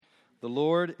The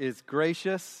Lord is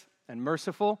gracious and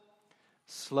merciful,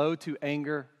 slow to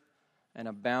anger, and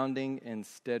abounding in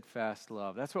steadfast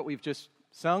love. That's what we've just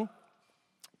sung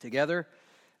together.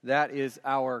 That is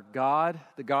our God,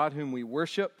 the God whom we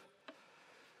worship,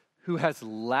 who has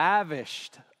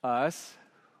lavished us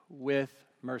with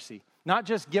mercy. Not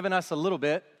just given us a little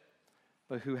bit,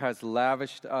 but who has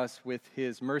lavished us with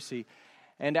his mercy.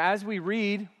 And as we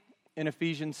read in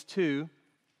Ephesians 2,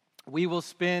 we will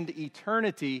spend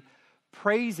eternity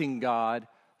praising God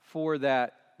for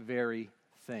that very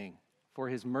thing, for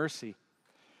his mercy.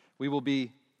 We will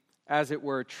be, as it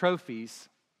were, trophies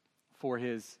for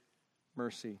his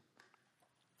mercy.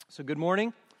 So good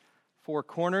morning, Four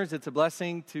Corners. It's a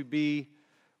blessing to be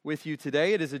with you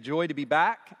today. It is a joy to be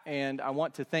back, and I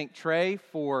want to thank Trey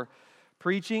for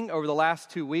preaching over the last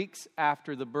 2 weeks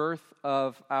after the birth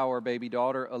of our baby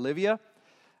daughter, Olivia.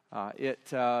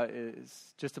 It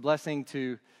is just a blessing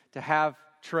to have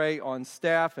Trey on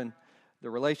staff, and the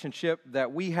relationship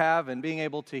that we have and being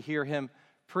able to hear him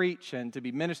preach and to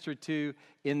be ministered to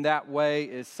in that way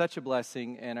is such a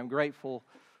blessing, and I'm grateful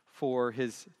for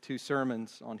his 2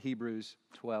 sermons on Hebrews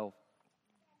 12.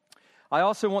 I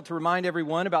also want to remind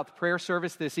everyone about the prayer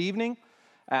service this evening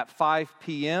at 5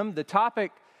 p.m. The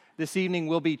topic this evening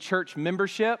will be church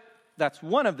membership. That's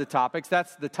one of the topics.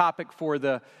 That's the topic for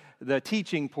the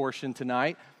teaching portion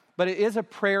tonight. But it is a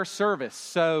prayer service,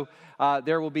 so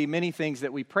there will be many things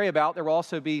that we pray about. There will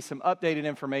also be some updated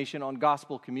information on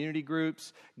gospel community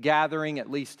groups, gathering. At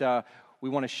least we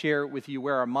want to share with you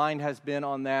where our mind has been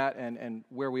on that and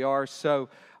where we are. So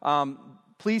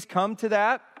please come to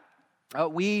that.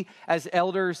 We, as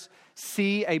elders,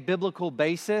 see a biblical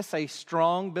basis, a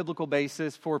strong biblical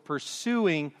basis for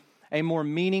pursuing a more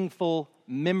meaningful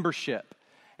membership.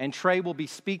 And Trey will be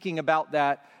speaking about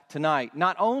that tonight.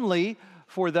 Not only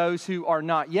for those who are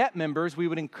not yet members, we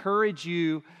would encourage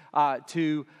you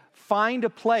to find a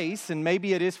place, and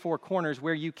maybe it is Four Corners,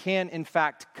 where you can, in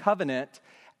fact, covenant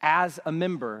as a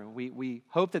member. We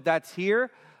hope that that's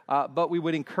here, but we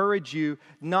would encourage you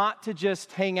not to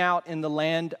just hang out in the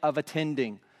land of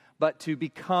attending, but to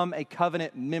become a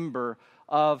covenant member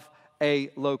of a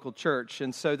local church.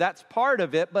 And so that's part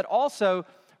of it, but also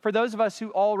for those of us who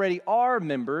already are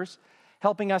members,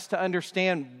 helping us to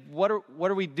understand what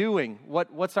are we doing?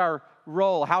 What's our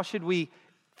role? How should we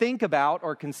think about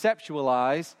or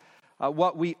conceptualize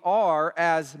what we are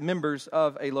as members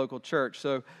of a local church?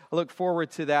 So I look forward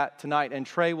to that tonight, and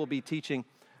Trey will be teaching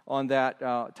on that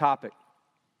topic.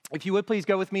 If you would please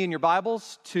go with me in your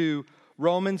Bibles to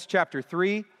Romans chapter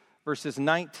 3, verses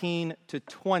 19 to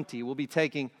 20. We'll be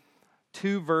taking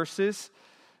 2 verses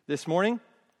this morning.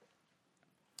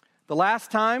 The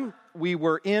last time we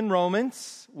were in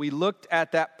Romans, we looked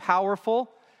at that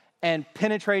powerful and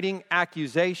penetrating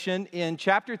accusation in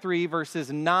chapter 3,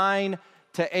 verses 9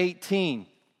 to 18.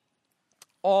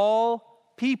 All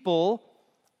people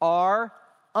are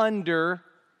under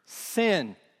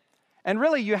sin. And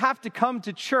really, you have to come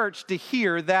to church to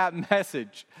hear that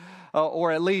message,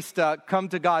 or at least come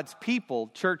to God's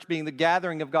people, church being the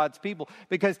gathering of God's people,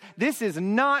 because this is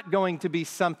not going to be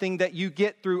something that you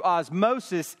get through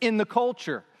osmosis in the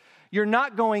culture. You're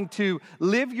not going to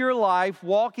live your life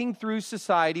walking through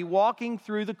society, walking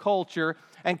through the culture,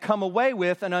 and come away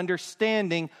with an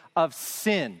understanding of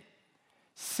sin.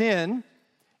 Sin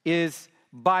is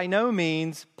by no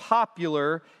means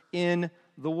popular in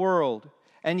the world.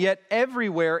 And yet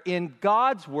everywhere in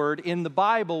God's Word, in the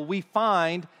Bible, we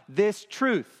find this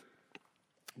truth,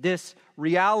 this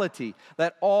reality,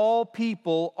 that all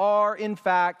people are in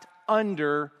fact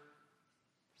under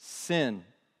sin.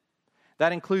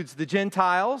 That includes the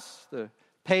Gentiles, the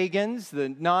pagans, the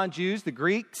non-Jews, the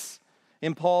Greeks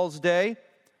in Paul's day,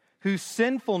 whose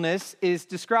sinfulness is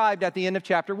described at the end of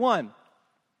chapter 1.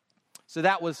 So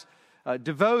that was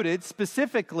devoted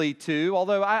specifically to,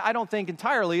 although I don't think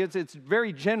entirely, it's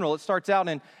very general. It starts out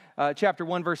in chapter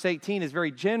 1, verse 18, is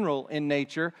very general in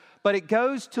nature, but it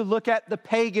goes to look at the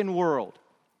pagan world,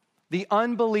 the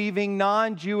unbelieving,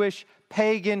 non-Jewish,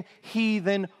 pagan,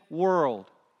 heathen world.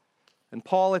 And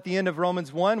Paul at the end of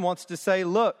Romans 1 wants to say,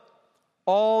 look,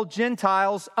 all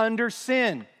Gentiles under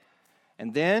sin.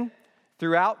 And then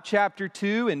throughout chapter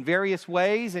 2 in various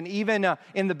ways, and even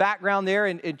in the background there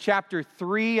in chapter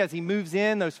 3 as he moves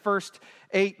in those first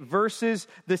 8 verses,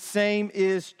 the same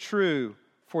is true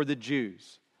for the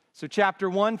Jews. So chapter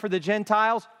 1 for the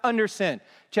Gentiles, under sin.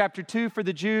 Chapter 2 for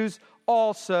the Jews,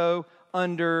 also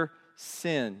under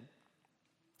sin.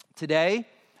 Today,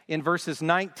 in verses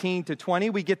 19 to 20,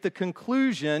 we get the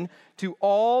conclusion to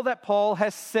all that Paul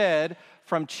has said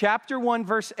from chapter 1,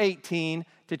 verse 18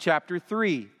 to chapter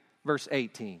 3, verse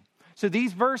 18. So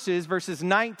these verses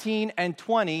 19 and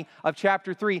 20 of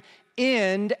chapter 3,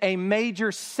 end a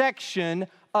major section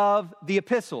of the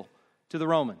epistle to the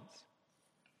Romans.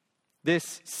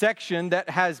 This section that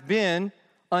has been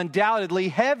undoubtedly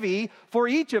heavy for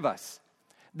each of us.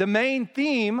 The main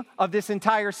theme of this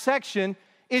entire section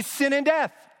is sin and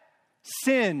death,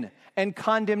 sin and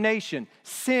condemnation,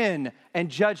 sin and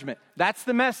judgment. That's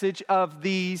the message of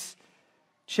these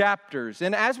chapters.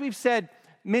 And as we've said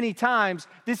many times,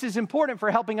 this is important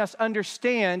for helping us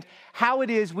understand how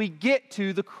it is we get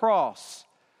to the cross.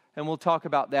 And we'll talk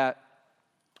about that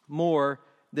more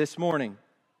this morning.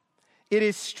 It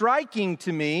is striking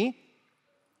to me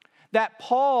that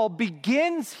Paul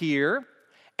begins here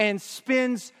and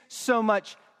spends so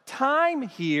much time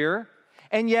here,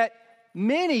 and yet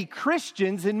many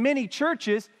Christians in many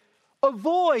churches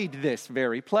avoid this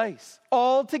very place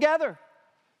altogether.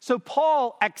 So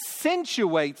Paul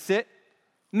accentuates it,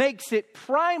 makes it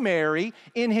primary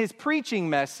in his preaching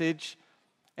message,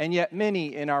 and yet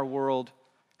many in our world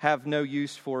have no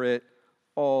use for it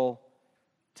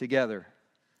altogether.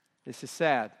 This is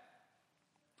sad.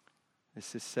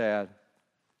 This is sad.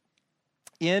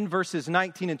 In verses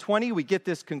 19 and 20, we get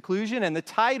this conclusion, and the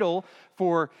title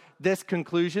for this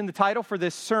conclusion, the title for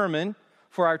this sermon,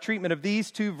 for our treatment of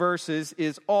these two verses,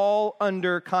 is All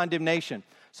Under Condemnation.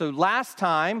 So last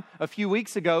time, a few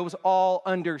weeks ago, was all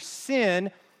under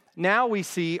sin. Now we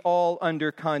see all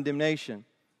under condemnation,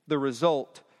 the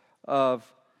result of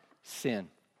sin.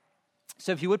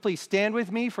 So if you would please stand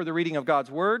with me for the reading of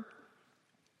God's Word.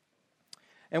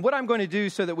 And what I'm going to do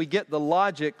so that we get the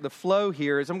logic, the flow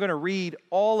here, is I'm going to read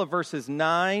all of verses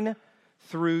 9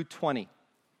 through 20.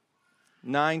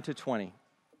 9 to 20.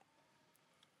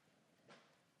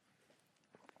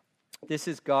 This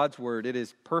is God's Word. It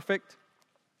is perfect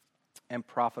and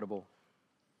profitable.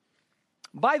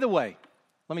 By the way,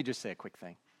 let me just say a quick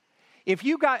thing. If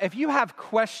you have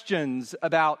questions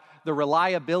about the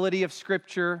reliability of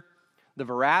Scripture, the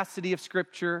veracity of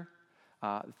Scripture,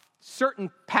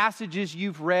 certain passages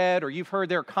you've read or you've heard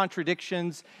there are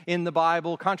contradictions in the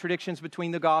Bible, contradictions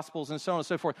between the Gospels and so on and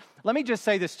so forth. Let me just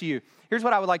say this to you. Here's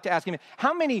what I would like to ask you.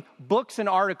 How many books and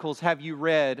articles have you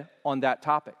read on that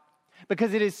topic?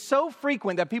 Because it is so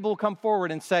frequent that people will come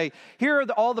forward and say, here are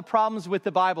all the problems with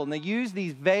the Bible. And they use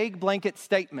these vague blanket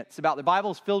statements about the Bible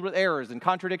is filled with errors and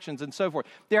contradictions and so forth.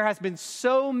 There has been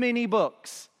so many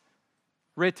books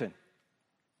written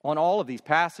on all of these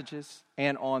passages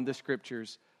and on the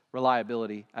Scriptures'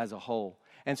 reliability as a whole.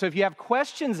 And so if you have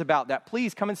questions about that,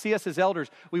 please come and see us as elders.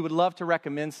 We would love to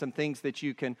recommend some things that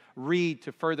you can read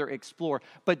to further explore.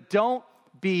 But don't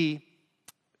be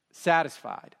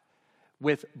satisfied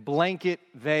with blanket,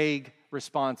 vague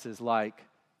responses like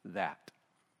that.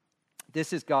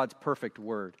 This is God's perfect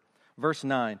word. Verse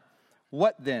 9,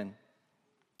 what then?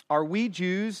 Are we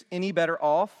Jews any better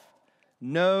off?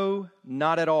 No,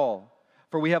 not at all.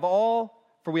 For we have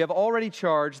already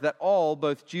charged that all,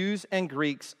 both Jews and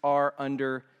Greeks, are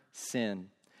under sin.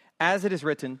 As it is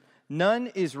written, none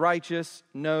is righteous,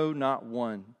 no, not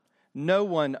one. No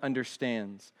one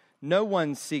understands. No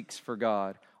one seeks for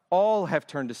God. All have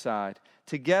turned aside.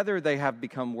 Together they have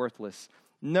become worthless.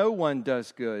 No one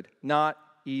does good, not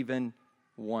even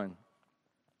one.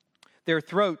 Their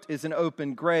throat is an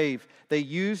open grave. They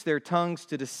use their tongues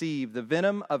to deceive. The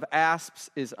venom of asps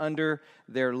is under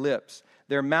their lips.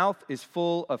 Their mouth is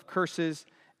full of curses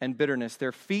and bitterness.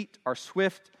 Their feet are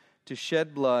swift to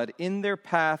shed blood. In their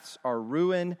paths are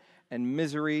ruin and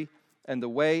misery, and the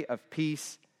way of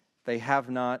peace they have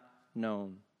not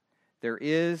known. There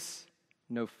is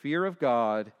no fear of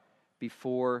God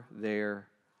before their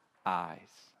eyes.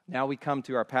 Now we come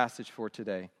to our passage for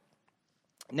today.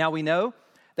 Now we know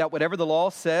that whatever the law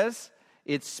says,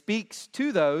 it speaks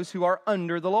to those who are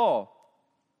under the law,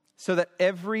 so that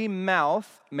every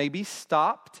mouth may be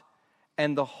stopped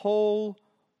and the whole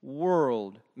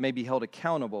world may be held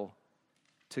accountable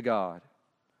to God.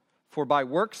 For by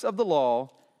works of the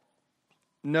law,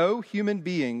 no human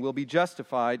being will be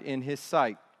justified in his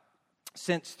sight,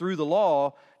 since through the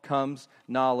law comes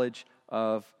knowledge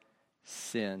of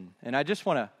sin. And I just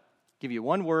want to give you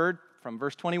one word from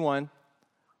verse 21,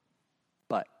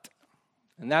 but.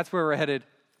 And that's where we're headed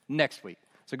next week.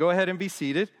 So go ahead and be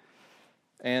seated,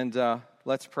 and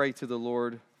let's pray to the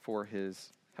Lord for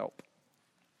his help.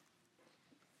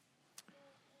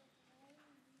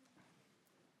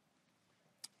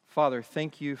 Father,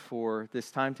 thank you for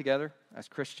this time together as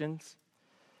Christians,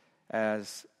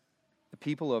 as the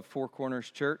people of Four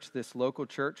Corners Church, this local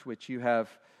church which you have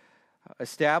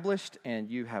established and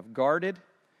you have guarded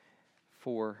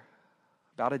for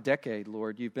about a decade,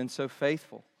 Lord. You've been so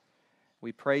faithful.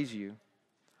 We praise you.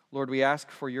 Lord, we ask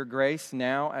for your grace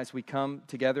now as we come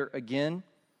together again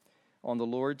on the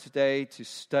Lord's Day to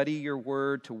study your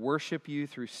word, to worship you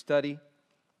through study.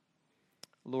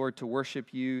 Lord, to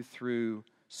worship you through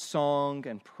song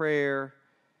and prayer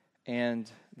and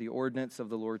the ordinance of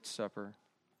the Lord's Supper.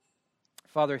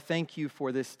 Father, thank you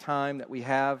for this time that we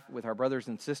have with our brothers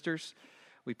and sisters.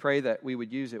 We pray that we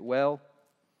would use it well.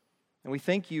 And we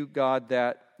thank you, God,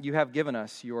 that you have given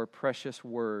us your precious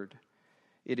word.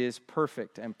 It is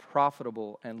perfect and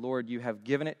profitable, and Lord, you have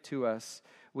given it to us.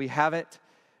 We have it,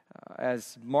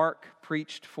 as Mark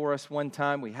preached for us one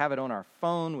time, we have it on our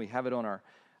phone, we have it on our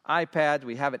iPad,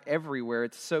 we have it everywhere.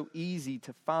 It's so easy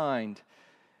to find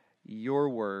your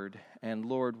word. And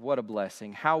Lord, what a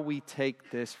blessing. How we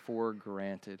take this for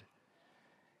granted.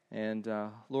 And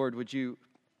Lord, would you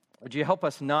help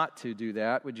us not to do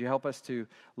that? Would you help us to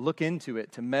look into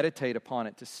it, to meditate upon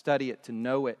it, to study it, to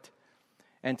know it,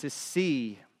 and to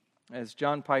see, as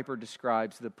John Piper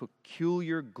describes, the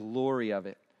peculiar glory of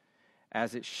it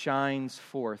as it shines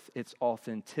forth its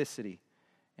authenticity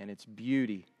and its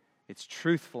beauty, its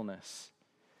truthfulness,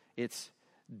 its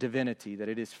divinity, that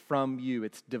it is from you,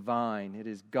 it's divine, it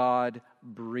is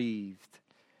God-breathed.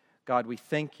 God, we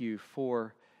thank you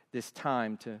for this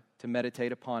time to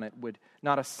meditate upon it. Would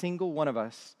not a single one of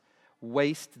us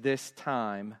waste this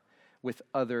time with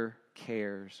other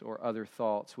cares or other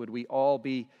thoughts? Would we all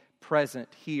be present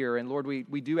here? And Lord, we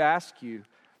do ask you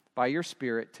by your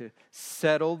Spirit to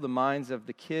settle the minds of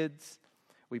the kids.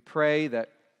 We pray that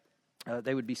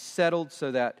they would be settled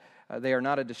so that they are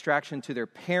not a distraction to their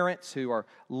parents who are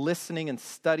listening and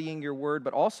studying your word,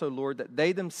 but also, Lord, that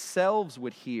they themselves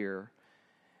would hear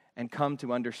and come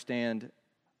to understand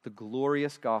the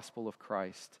glorious gospel of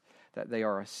Christ, that they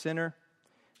are a sinner,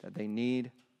 that they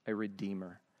need a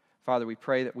Redeemer. Father, we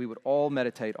pray that we would all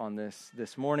meditate on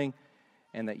this morning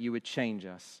and that you would change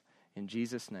us. In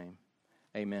Jesus' name,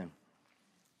 amen.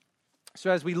 So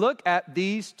as we look at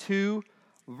these two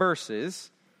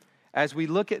verses, as we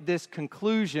look at this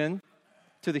conclusion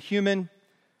to the human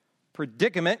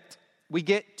predicament, we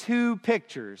get two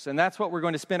pictures, and that's what we're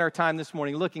going to spend our time this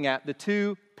morning looking at, the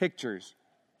two pictures.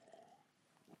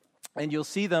 And you'll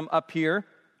see them up here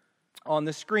on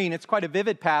the screen. It's quite a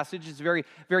vivid passage. It's very,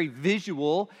 very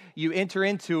visual. You enter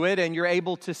into it and you're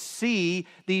able to see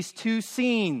these two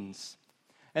scenes.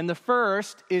 And the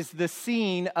first is the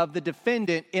scene of the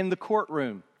defendant in the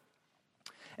courtroom.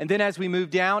 And then as we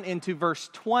move down into verse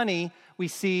 20, we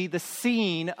see the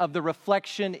scene of the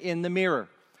reflection in the mirror.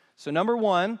 So number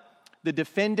one, the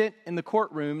defendant in the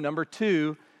courtroom. Number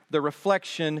two, the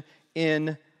reflection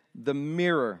in the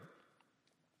mirror.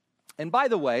 And by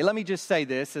the way, let me just say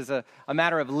this as a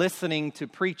matter of listening to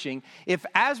preaching. If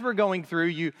as we're going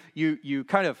through, you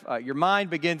kind of, your mind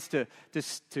begins to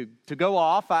go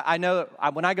off. I know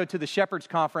when I go to the Shepherd's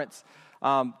Conference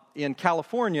in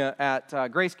California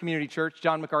at Grace Community Church,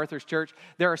 John MacArthur's church,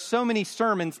 there are so many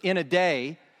sermons in a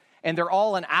day, and they're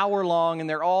all an hour long, and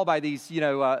they're all by these,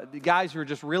 guys who are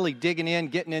just really digging in,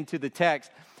 getting into the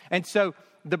text. And so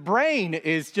the brain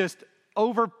is just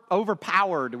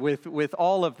overpowered with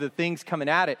all of the things coming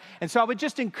at it. And so I would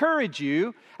just encourage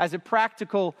you, as a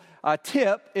practical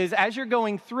tip, is as you're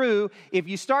going through, if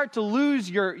you start to lose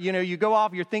you go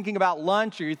off, you're thinking about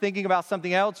lunch, or you're thinking about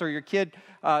something else, or your kid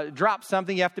drops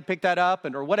something, you have to pick that up,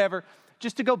 or whatever,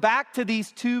 just to go back to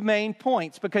these two main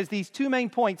points, because these two main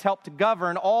points help to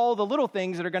govern all the little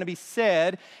things that are going to be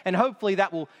said, and hopefully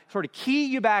that will sort of key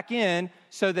you back in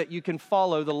so that you can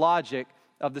follow the logic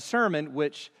of the sermon,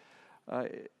 which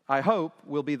I hope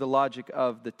will be the logic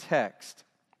of the text.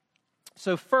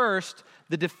 So first,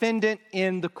 the defendant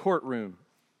in the courtroom.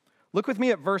 Look with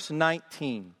me at verse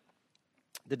 19.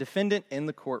 The defendant in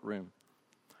the courtroom.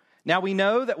 Now we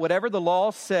know that whatever the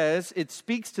law says, it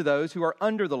speaks to those who are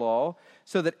under the law,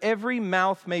 so that every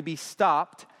mouth may be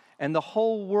stopped and the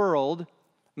whole world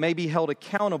may be held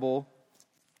accountable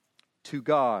to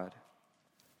God.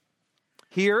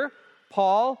 Here,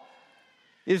 Paul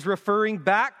is referring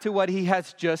back to what he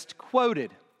has just quoted.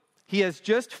 He has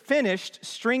just finished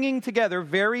stringing together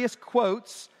various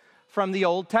quotes from the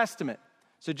Old Testament.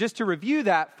 So just to review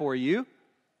that for you,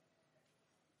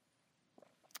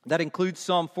 that includes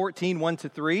Psalm 14,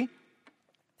 1-3,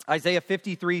 Isaiah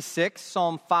 53, 6,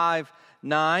 Psalm 5,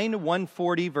 9,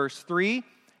 140, verse 3,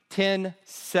 10,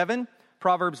 7,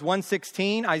 Proverbs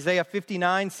 1:16, Isaiah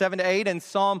 59, 7-8, and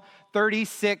Psalm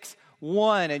 36,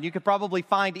 1, and you could probably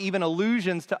find even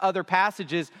allusions to other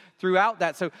passages throughout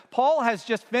that. So Paul has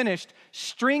just finished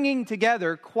stringing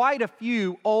together quite a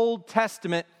few Old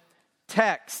Testament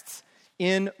texts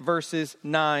in verses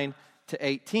 9 to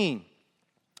 18.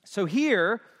 So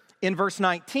here in verse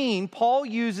 19, Paul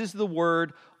uses the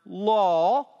word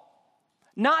law,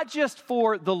 not just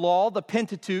for the law, the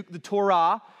Pentateuch, the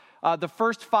Torah, the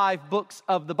first 5 books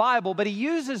of the Bible, but he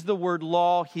uses the word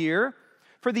law here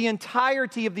for the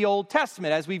entirety of the Old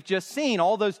Testament, as we've just seen,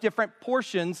 all those different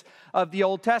portions of the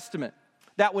Old Testament.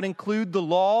 That would include the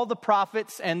law, the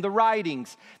prophets, and the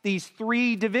writings, these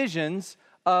 3 divisions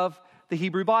of the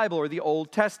Hebrew Bible or the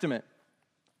Old Testament.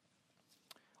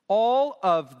 All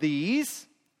of these,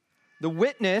 the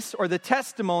witness or the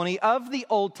testimony of the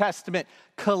Old Testament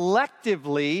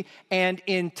collectively and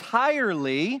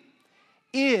entirely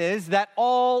is that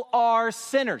all are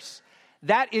sinners.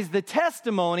 That is the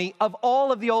testimony of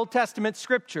all of the Old Testament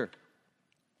scripture.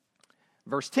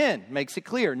 Verse 10 makes it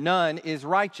clear, none is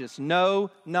righteous,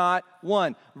 no, not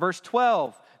one. Verse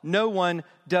 12, no one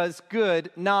does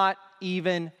good, not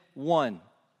even one.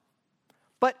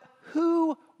 But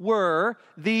who were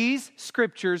these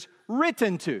scriptures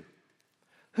written to?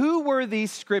 Who were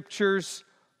these scriptures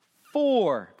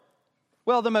for?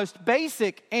 Well, the most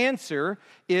basic answer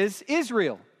is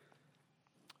Israel,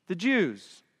 the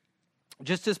Jews.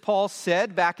 Just as Paul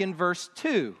said back in verse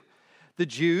 2, the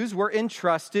Jews were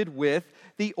entrusted with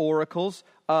the oracles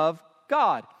of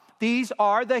God. These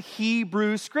are the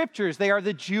Hebrew scriptures. They are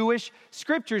the Jewish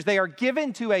scriptures. They are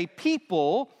given to a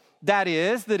people, that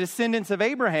is, the descendants of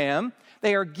Abraham.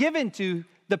 They are given to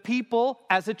the people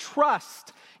as a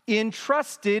trust,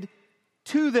 entrusted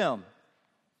to them.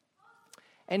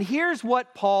 And here's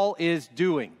what Paul is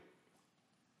doing.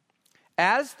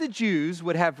 As the Jews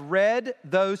would have read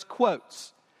those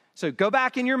quotes, so go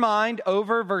back in your mind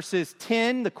over verses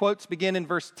 10, the quotes begin in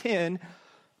verse 10.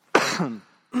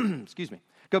 Excuse me.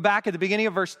 Go back at the beginning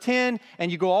of verse 10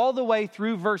 and you go all the way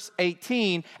through verse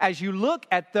 18. As you look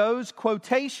at those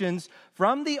quotations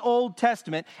from the Old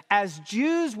Testament, as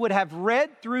Jews would have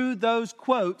read through those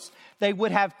quotes, they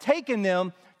would have taken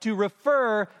them to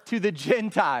refer to the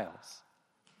Gentiles.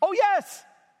 Oh yes,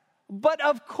 but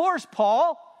of course,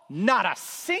 Paul, not a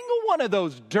single one of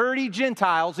those dirty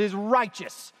Gentiles is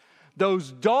righteous.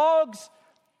 Those dogs,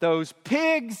 those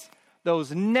pigs,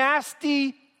 those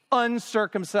nasty,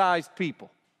 uncircumcised people.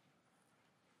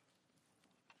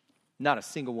 Not a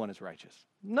single one is righteous.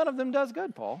 None of them does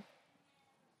good, Paul.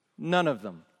 None of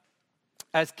them.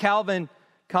 As Calvin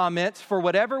comments, for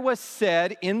whatever was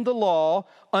said in the law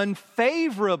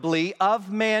unfavorably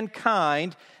of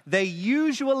mankind, they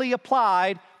usually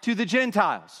applied to the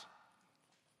Gentiles.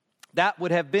 That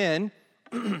would have been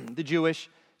the Jewish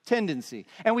tendency.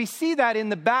 And we see that in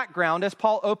the background as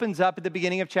Paul opens up at the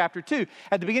beginning of chapter 2.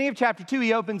 At the beginning of chapter 2,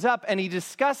 he opens up and he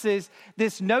discusses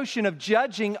this notion of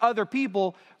judging other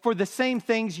people for the same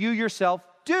things you yourself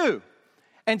do.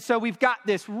 And so we've got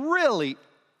this really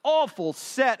awful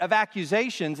set of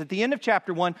accusations at the end of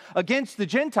chapter 1 against the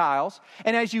Gentiles.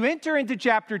 And as you enter into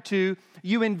chapter 2,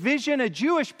 you envision a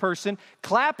Jewish person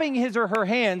clapping his or her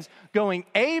hands, going,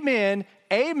 "Amen,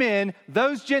 amen,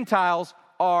 those Gentiles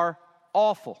are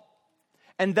awful."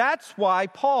 And that's why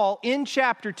Paul, in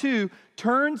chapter 2,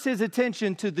 turns his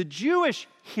attention to the Jewish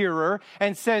hearer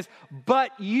and says,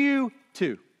 "But you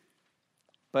too.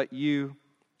 But you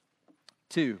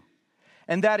too."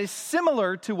 And that is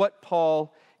similar to what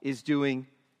Paul is doing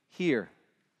here.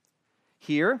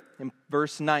 Here, in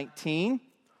verse 19,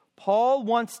 Paul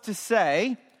wants to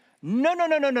say,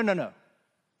 no.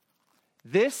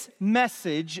 This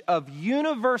message of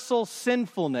universal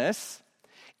sinfulness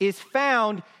is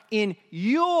found in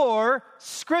your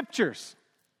scriptures,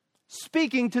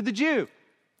 speaking to the Jew.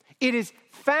 It is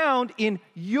found in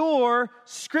your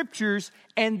scriptures,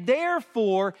 and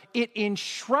therefore it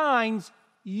enshrines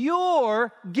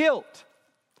your guilt.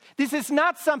 This is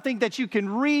not something that you can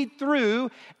read through,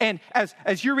 and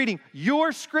as you're reading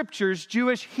your scriptures,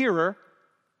 Jewish hearer,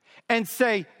 and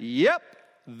say, "Yep,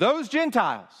 those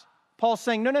Gentiles." Paul's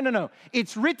saying, no.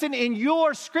 It's written in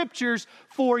your scriptures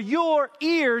for your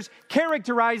ears,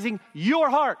 characterizing your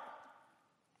heart.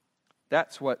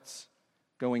 That's what's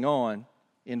going on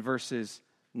in verses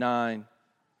 9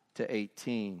 to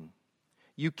 18.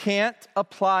 You can't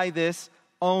apply this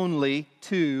only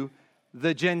to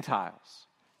the Gentiles.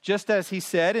 Just as he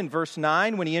said in verse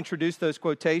 9 when he introduced those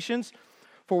quotations,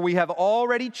 "For we have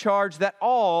already charged that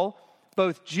all,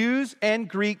 both Jews and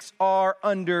Greeks, are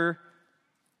under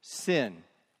sin."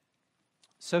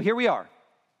 So here we are.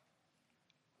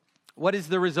 What is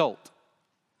the result?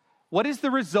 What is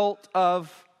the result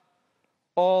of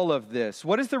all of this?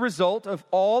 What is the result of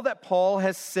all that Paul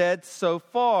has said so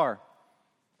far?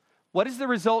 What is the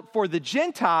result for the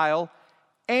Gentile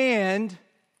and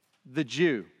the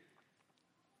Jew?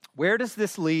 Where does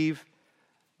this leave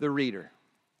the reader?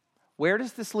 Where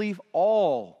does this leave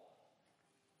all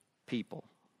people?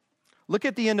 Look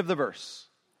at the end of the verse.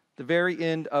 the very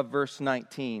end of verse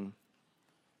 19.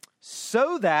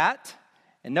 So that,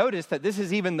 and notice that this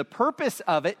is even the purpose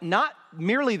of it, not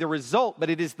merely the result, but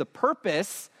it is the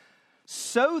purpose,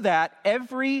 so that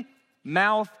every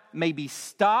mouth may be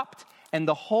stopped and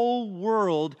the whole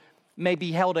world may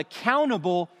be held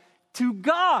accountable to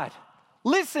God.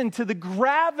 Listen to the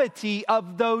gravity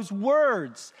of those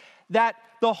words, that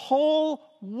the whole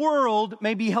world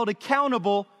may be held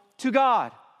accountable to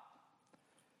God.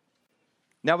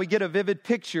 Now we get a vivid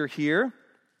picture here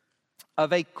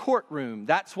of a courtroom.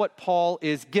 That's what Paul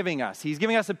is giving us. He's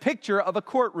giving us a picture of a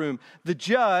courtroom. The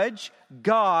judge,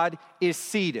 God, is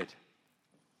seated.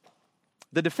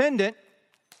 The defendant,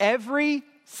 every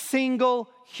single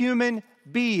human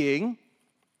being,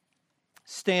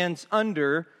 stands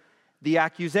under the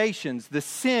accusations. The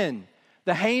sin,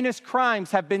 the heinous crimes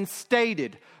have been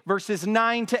stated, verses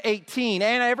 9 to 18,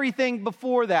 and everything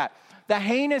before that. The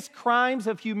heinous crimes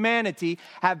of humanity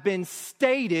have been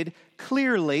stated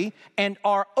clearly and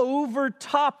are over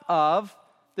top of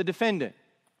the defendant.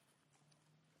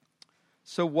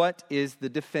 So what is the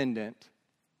defendant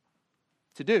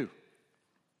to do?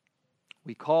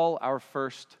 We call our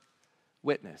first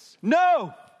witness.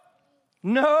 No,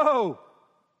 none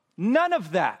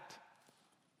of that.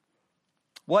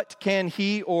 What can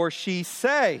he or she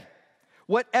say?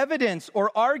 What evidence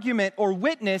or argument or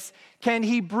witness can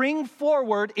he bring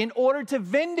forward in order to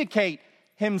vindicate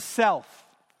himself?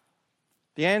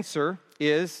 The answer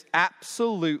is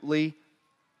absolutely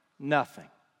nothing.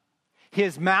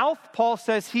 His mouth, Paul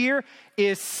says here,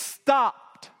 is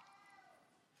stopped.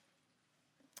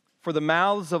 For the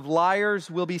mouths of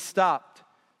liars will be stopped.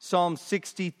 Psalm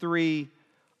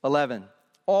 63:11.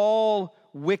 All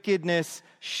wickedness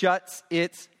shuts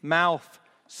its mouth.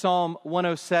 Psalm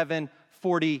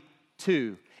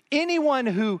 107:42. Anyone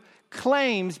who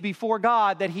claims before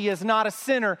God that he is not a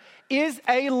sinner is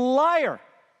a liar.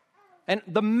 And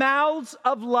the mouths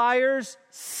of liars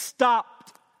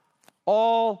stopped.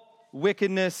 All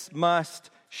wickedness must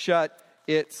shut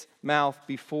its mouth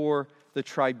before the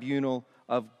tribunal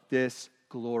of this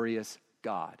glorious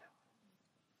God.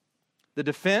 The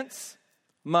defense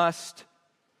must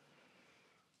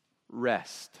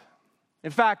rest.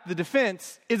 In fact, the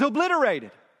defense is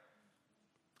obliterated.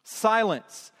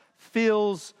 Silence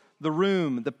fills the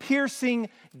room. The piercing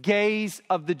gaze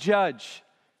of the judge,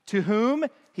 to whom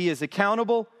he is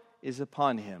accountable, is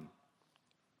upon him.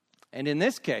 And in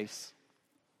this case,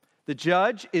 the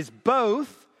judge is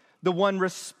both the one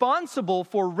responsible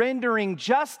for rendering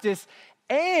justice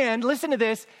and, listen to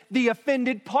this, the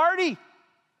offended party.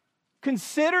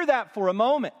 Consider that for a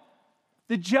moment.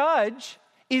 The judge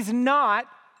is not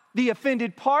the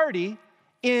offended party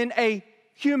in a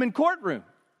human courtroom.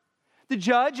 The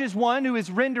judge is one who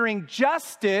is rendering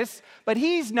justice, but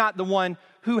he's not the one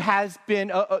who has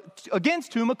been,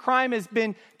 against whom a crime has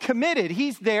been committed.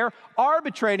 He's there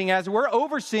arbitrating, as it were,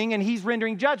 overseeing, and he's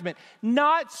rendering judgment.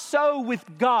 Not so with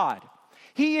God.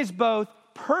 He is both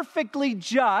perfectly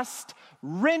just,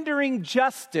 rendering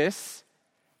justice,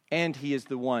 and he is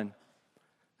the one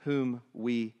whom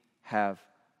we have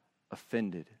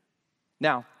offended.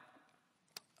 Now,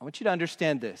 I want you to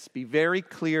understand this. Be very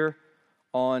clear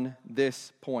on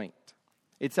this point.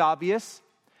 It's obvious,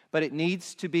 but it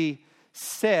needs to be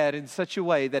said in such a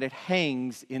way that it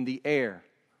hangs in the air.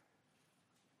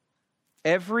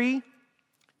 Every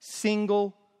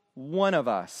single one of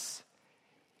us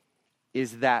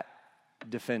is that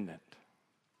defendant.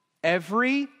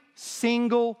 Every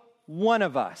single one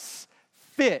of us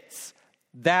fits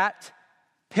that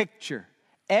picture.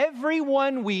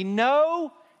 Everyone we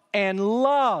know and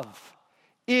love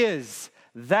is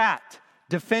that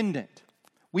defendant.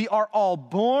 We are all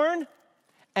born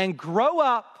and grow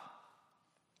up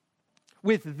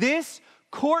with this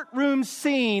courtroom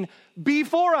scene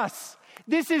before us.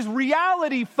 This is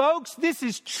reality, folks. This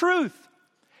is truth.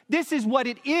 This is what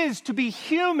it is to be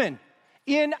human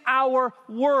in our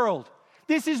world.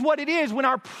 This is what it is when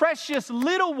our precious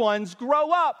little ones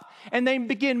grow up and they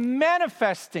begin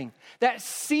manifesting that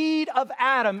seed of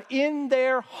Adam in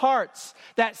their hearts,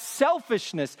 that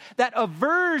selfishness, that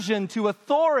aversion to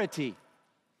authority,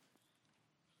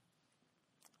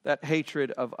 that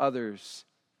hatred of others,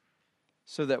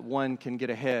 so that one can get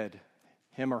ahead,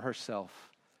 him or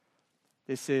herself.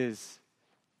 This is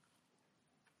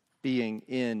being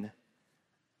in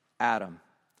Adam.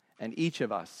 And each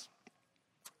of us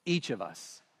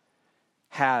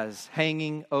has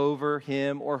hanging over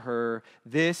him or her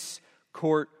this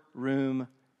courtroom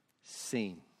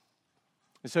scene.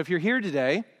 And so if you're here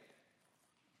today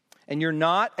and you're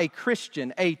not a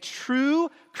Christian, a true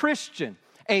Christian,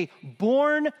 a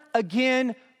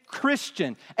born-again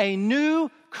Christian, a new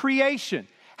creation?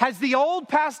 Has the old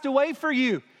passed away for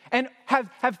you? And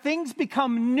have things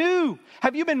become new?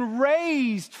 Have you been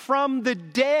raised from the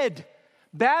dead?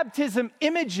 Baptism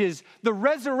images the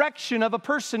resurrection of a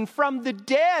person from the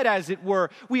dead, as it were.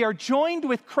 We are joined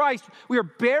with Christ. We are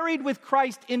buried with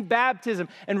Christ in baptism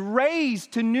and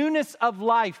raised to newness of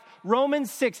life.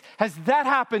 Romans 6, has that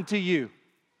happened to you?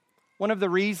 One of the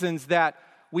reasons that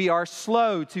we are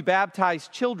slow to baptize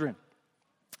children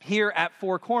here at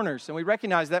Four Corners, and we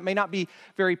recognize that may not be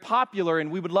very popular,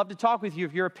 and we would love to talk with you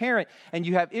if you're a parent and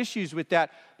you have issues with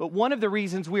that. But one of the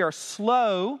reasons we are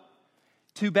slow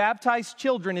to baptize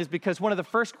children is because one of the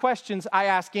first questions I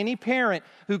ask any parent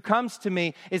who comes to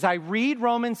me is I read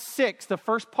Romans 6, the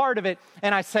first part of it,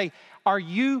 and I say, are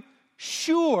you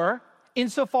sure,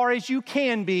 insofar as you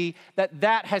can be, that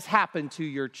that has happened to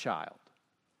your child?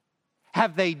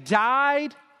 Have they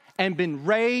died and been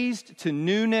raised to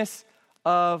newness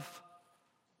of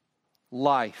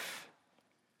life?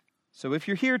 So if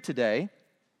you're here today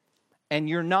and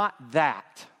you're not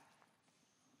that,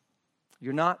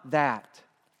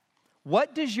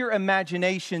 what does your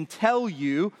imagination tell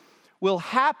you will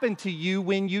happen to you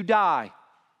when you die?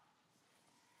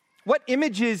 What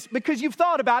images, because you've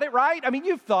thought about it, right? I mean,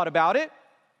 you've thought about it.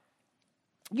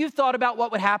 You've thought about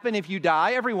what would happen if you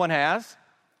die. Everyone has.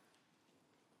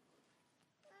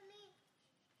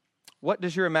 What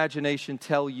does your imagination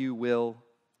tell you will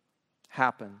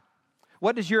happen?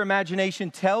 What does your imagination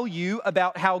tell you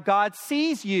about how God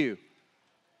sees you?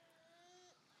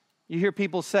 You hear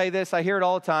people say this. I hear it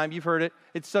all the time. You've heard it.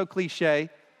 It's so cliche.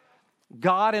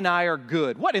 God and I are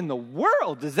good. What in the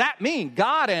world does that mean?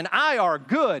 God and I are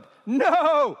good.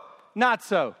 No, not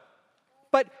so.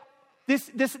 But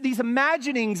these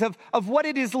imaginings of what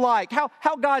it is like,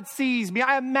 how God sees me.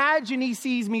 I imagine He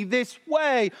sees me this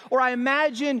way. Or I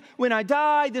imagine when I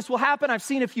die, this will happen. I've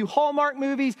seen a few Hallmark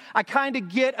movies. I kind of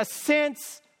get a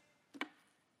sense.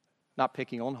 Not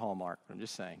picking on Hallmark, but I'm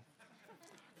just saying.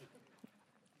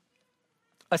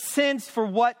 A sense for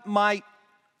what might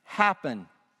happen.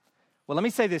 Well, let me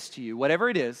say this to you. Whatever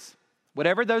it is,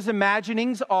 whatever those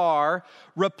imaginings are,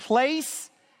 replace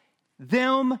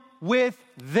them with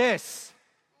this.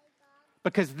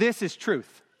 Because this is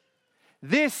truth.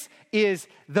 This is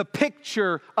the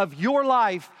picture of your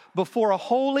life before a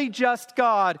holy, just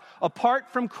God. Apart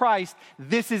from Christ,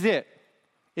 this is it.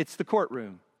 It's the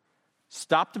courtroom.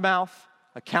 Stopped mouth,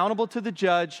 accountable to the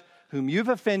judge whom you've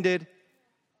offended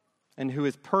and who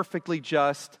is perfectly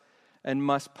just and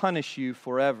must punish you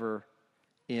forever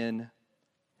in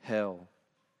hell.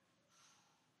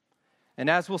 And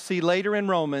as we'll see later in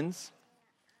Romans,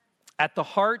 at the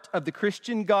heart of the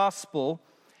Christian gospel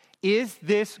is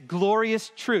this glorious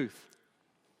truth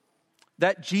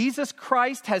that Jesus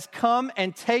Christ has come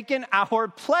and taken our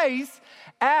place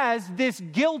as this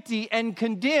guilty and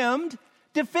condemned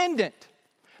defendant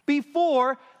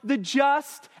before the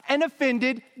just and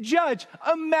offended judge.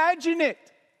 Imagine it.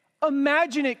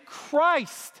 Imagine it.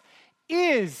 Christ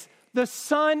is the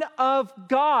Son of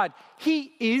God.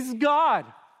 He is God.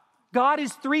 God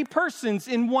is three persons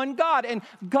in one God. And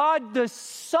God the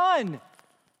Son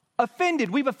offended.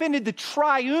 We've offended the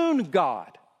triune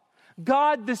God.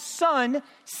 God the Son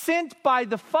sent by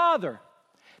the Father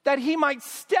that He might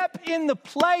step in the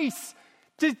place.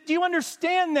 Do you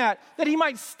understand that? That He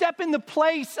might step in the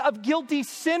place of guilty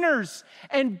sinners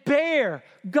and bear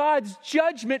God's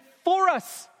judgment for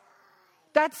us.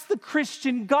 That's the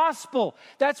Christian gospel.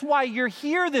 That's why you're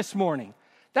here this morning.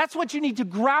 That's what you need to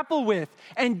grapple with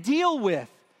and deal with,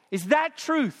 is that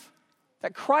truth,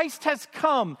 that Christ has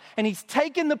come and He's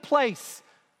taken the place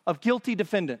of guilty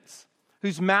defendants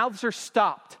whose mouths are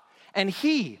stopped. And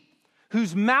He,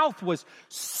 whose mouth was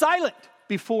silent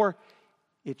before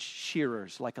its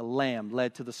shearers, like a lamb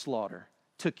led to the slaughter,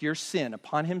 took your sin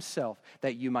upon Himself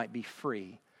that you might be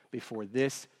free before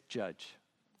this judge.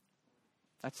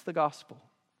 That's the gospel.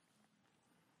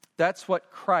 That's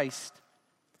what Christ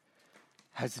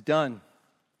has done.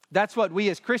 That's what we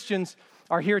as Christians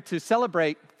are here to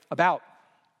celebrate about.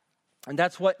 And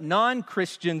that's what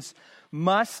non-Christians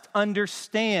must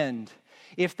understand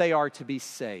if they are to be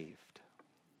saved.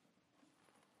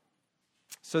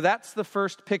 So that's the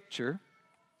first picture,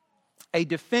 a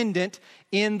defendant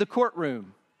in the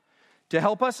courtroom, to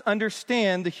help us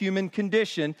understand the human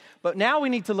condition. But now we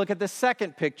need to look at the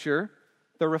second picture,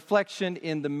 the reflection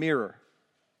in the mirror.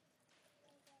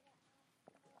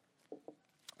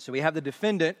 So we have the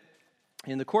defendant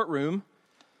in the courtroom,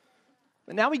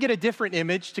 but now we get a different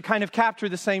image to kind of capture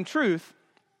the same truth,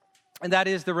 and that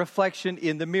is the reflection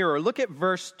in the mirror. Look at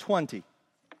verse 20.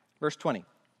 Verse 20.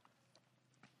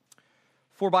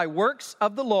 For by works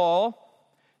of the law,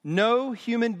 no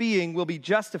human being will be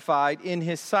justified in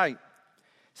his sight,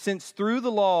 since through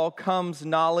the law comes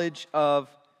knowledge of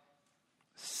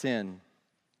sin.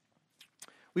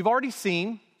 We've already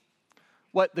seen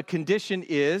what the condition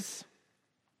is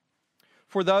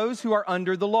for those who are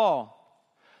under the law.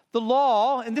 The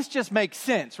law, and this just makes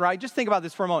sense, right? Just think about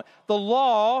this for a moment. The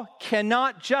law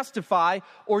cannot justify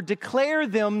or declare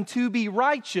them to be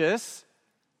righteous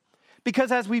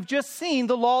because, as we've just seen,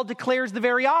 the law declares the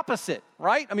very opposite,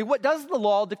 right? I mean, what does the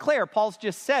law declare? Paul's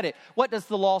just said it. What does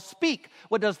the law speak?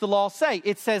 What does the law say?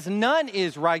 It says none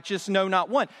is righteous, no, not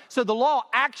one. So the law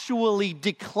actually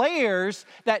declares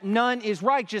that none is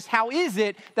righteous. How is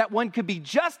it that one could be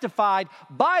justified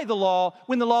by the law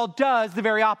when the law does the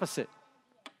very opposite?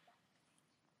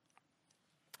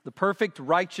 The perfect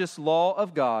righteous law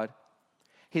of God,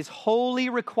 his holy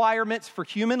requirements for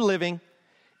human living,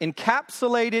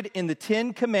 encapsulated in the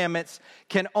 10 Commandments,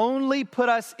 can only put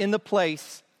us in the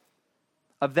place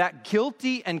of that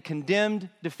guilty and condemned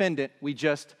defendant we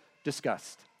just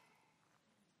discussed.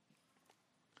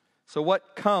 So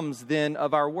what comes then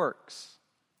of our works?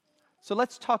 So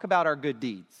let's talk about our good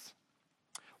deeds.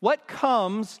 What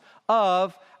comes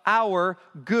of our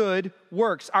good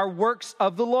works, our works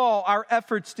of the law, our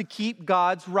efforts to keep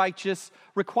God's righteous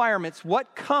requirements?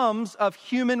 What comes of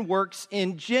human works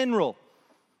in general?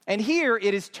 And here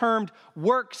it is termed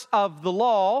works of the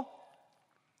law.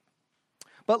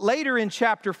 But later in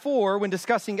chapter 4, when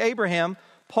discussing Abraham,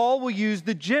 Paul will use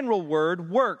the general word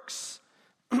works.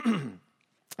 And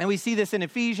we see this in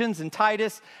Ephesians and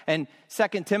Titus and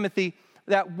 2 Timothy,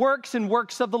 that works and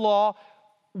works of the law,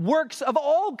 works of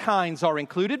all kinds are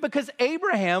included because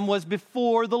Abraham was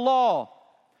before the law.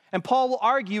 And Paul will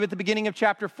argue at the beginning of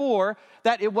chapter 4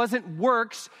 that it wasn't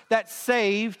works that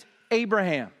saved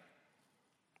Abraham.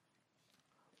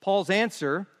 Paul's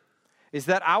answer is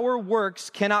that our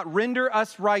works cannot render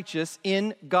us righteous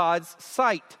in God's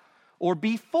sight or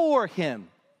before him,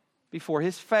 before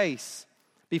his face,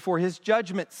 before his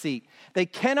judgment seat. They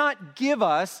cannot give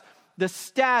us the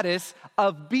status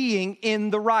of being in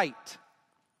the right.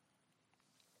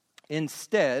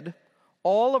 Instead,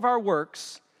 all of our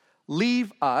works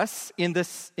leave us in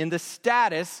the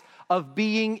status of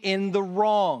being in the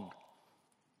wrong.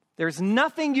 There's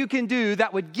nothing you can do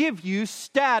that would give you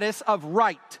status of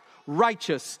right,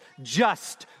 righteous,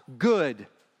 just, good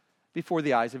before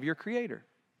the eyes of your Creator.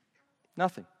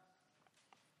 Nothing.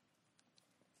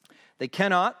 They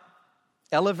cannot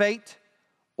elevate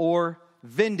or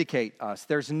vindicate us.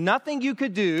 There's nothing you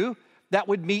could do that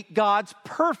would meet God's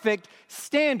perfect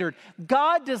standard.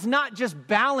 God does not just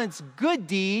balance good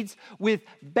deeds with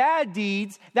bad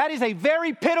deeds. That is a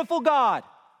very pitiful God.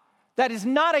 That is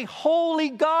not a holy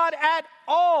God at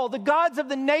all. The gods of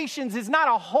the nations is not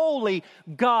a holy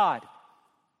God.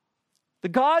 The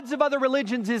gods of other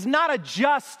religions is not a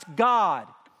just God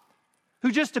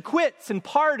who just acquits and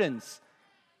pardons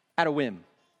at a whim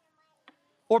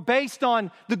or based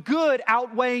on the good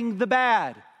outweighing the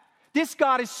bad. This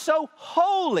God is so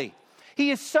holy.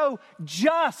 He is so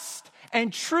just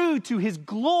and true to his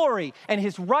glory and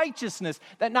his righteousness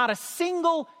that not a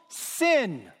single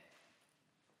sin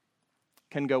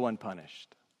can go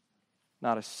unpunished.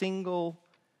 Not a single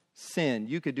sin.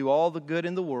 You could do all the good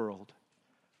in the world.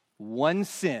 One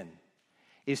sin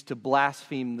is to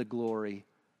blaspheme the glory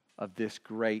of this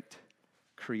great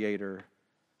Creator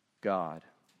God.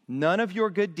 None of your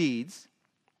good deeds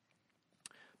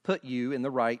put you in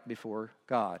the right before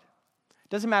God.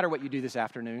 Doesn't matter what you do this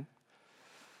afternoon.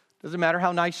 Doesn't matter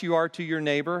how nice you are to your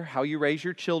neighbor, how you raise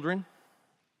your children,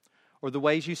 or the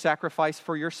ways you sacrifice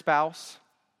for your spouse,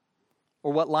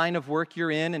 or what line of work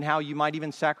you're in and how you might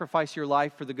even sacrifice your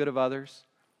life for the good of others.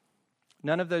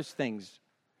 None of those things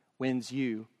wins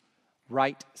you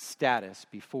right status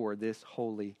before this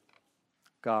holy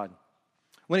God.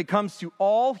 When it comes to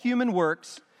all human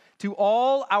works, to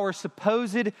all our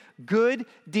supposed good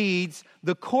deeds,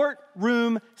 the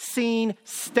courtroom scene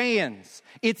stands.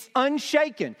 It's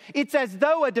unshaken. It's as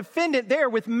though a defendant there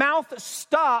with mouth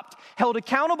stopped, held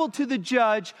accountable to the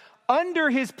judge under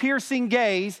his piercing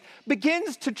gaze,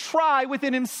 begins to try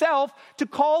within himself to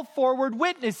call forward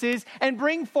witnesses and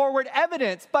bring forward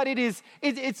evidence. But it's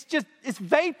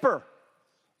vapor.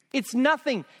 It's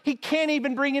nothing. He can't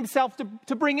even bring himself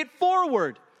to bring it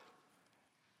forward.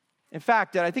 In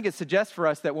fact, I think it suggests for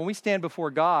us that when we stand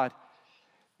before God,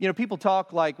 people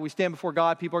talk like we stand before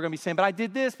God, people are going to be saying, but I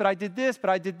did this, but I did this, but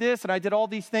I did this, and I did all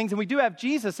these things. And we do have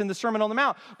Jesus in the Sermon on the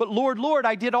Mount. But Lord, Lord,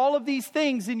 I did all of these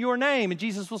things in your name. And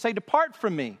Jesus will say, depart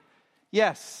from me.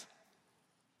 Yes.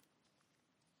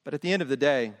 But at the end of the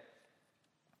day,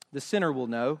 the sinner will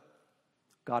know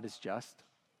God is just.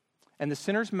 and the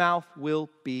sinner's mouth will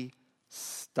be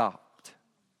stopped.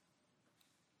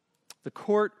 The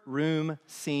courtroom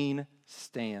scene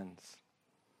stands.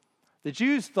 The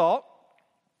Jews thought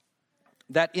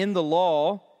that in the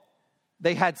law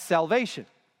they had salvation.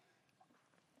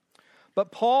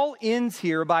 But Paul ends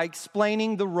here by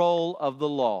explaining the role of the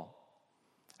law.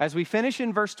 As we finish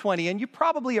in verse 20, and you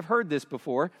probably have heard this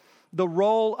before, the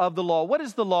role of the law. What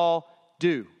does the law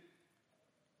do?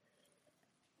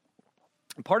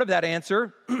 And part of that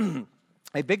answer,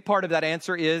 a big part of that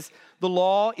answer is the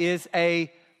law is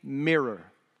a mirror.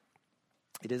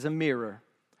 It is a mirror.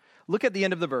 Look at the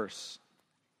end of the verse.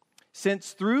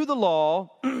 Since through the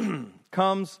law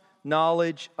comes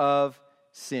knowledge of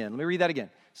sin. Let me read that again.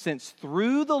 Since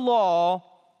through the law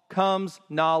comes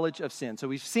knowledge of sin. So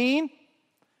we've seen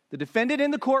the defendant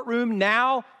in the courtroom,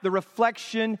 now the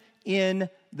reflection in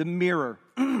the mirror.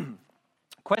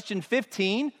 Question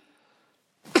 15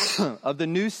 of the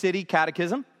New City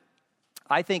Catechism,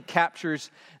 I think,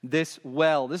 captures this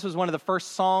well. This was one of the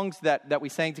first songs that we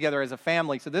sang together as a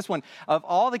family. So this one, of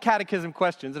all the catechism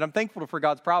questions, and I'm thankful for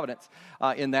God's providence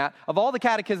in that, of all the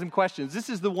catechism questions, this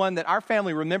is the one that our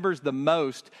family remembers the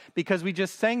most because we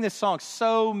just sang this song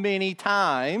so many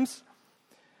times.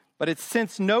 But it's,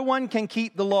 since no one can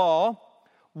keep the law,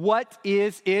 what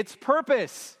is its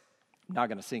purpose? I'm not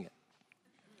going to sing it,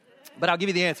 but I'll give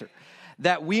you the answer.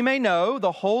 That we may know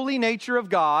the holy nature of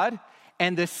God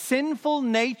and the sinful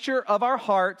nature of our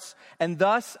hearts, and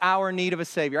thus our need of a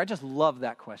Savior. I just love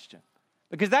that question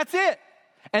because that's it.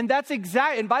 And that's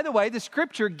exact. And by the way, the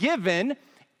scripture given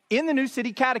in the New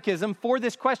City Catechism for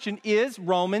this question is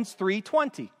Romans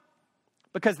 3:20,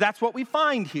 because that's what we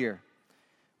find here.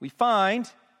 We find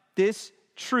this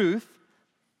truth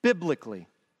biblically.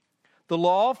 The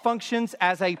law functions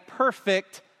as a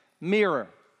perfect mirror.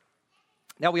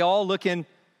 Now, we all look in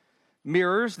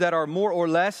mirrors that are more or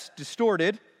less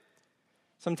distorted.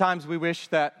 Sometimes we wish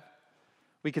that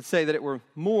we could say that it were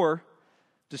more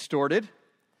distorted.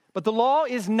 But the law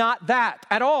is not that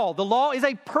at all. The law is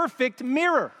a perfect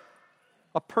mirror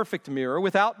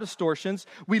without distortions.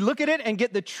 We look at it and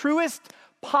get the truest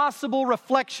possible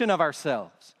reflection of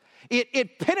ourselves.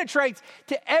 It penetrates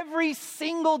to every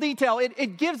single detail.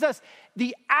 It gives us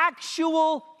the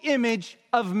actual image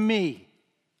of me.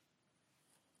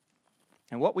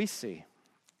 And what we see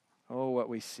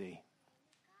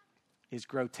is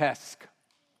grotesque.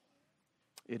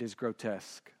 It is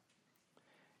grotesque.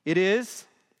 It is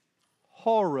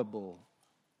horrible.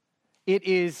 It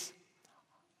is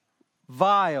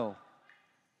vile,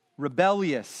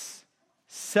 rebellious,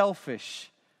 selfish,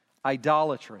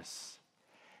 idolatrous.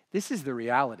 This is the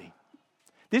reality.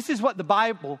 This is what the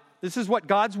Bible, this is what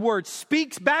God's Word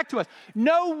speaks back to us.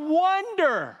 No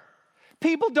wonder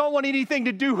people don't want anything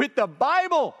to do with the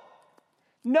Bible.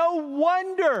 No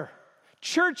wonder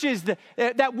churches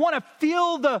that want to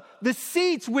fill the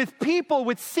seats with people,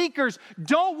 with seekers,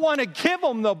 don't want to give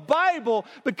them the Bible,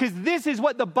 because this is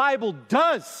what the Bible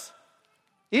does.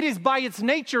 It is by its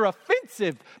nature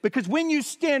offensive, because when you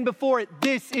stand before it,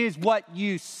 this is what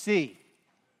you see.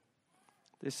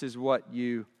 This is what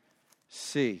you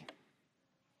see.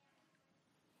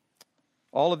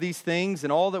 All of these things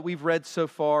and all that we've read so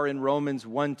far in Romans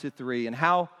 1-3, and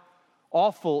how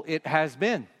awful it has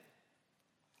been,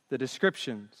 the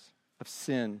descriptions of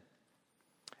sin.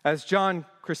 As John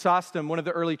Chrysostom, one of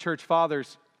the early church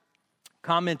fathers,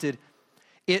 commented,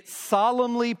 it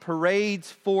solemnly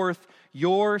parades forth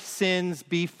your sins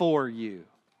before you.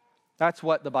 That's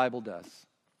what the Bible does.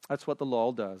 That's what the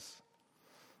law does.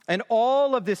 And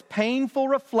all of this painful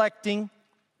reflecting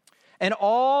and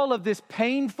all of this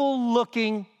painful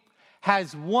looking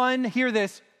has one, hear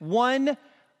this, one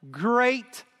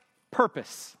great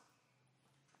purpose.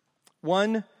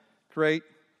 One great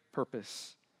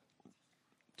purpose: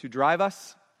 to drive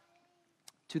us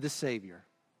to the Savior,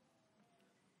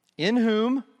 in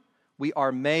whom we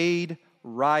are made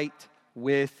right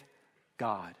with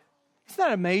God. Isn't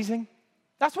that amazing?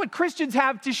 That's what Christians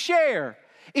have to share,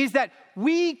 is that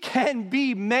we can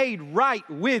be made right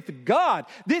with God.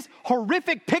 This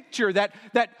horrific picture that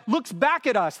looks back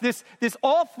at us, this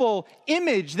awful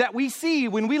image that we see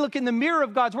when we look in the mirror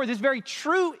of God's Word, this very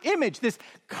true image, this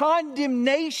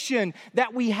condemnation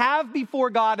that we have before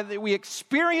God and that we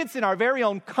experience in our very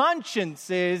own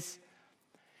consciences,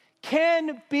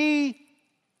 can be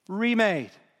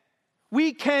remade.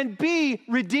 We can be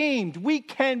redeemed. We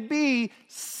can be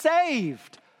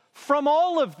saved from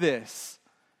all of this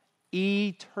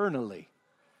eternally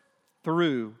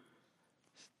through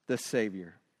the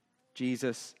Savior,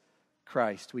 Jesus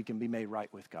Christ. We can be made right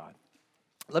with God.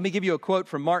 Let me give you a quote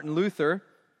from Martin Luther,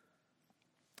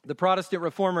 the Protestant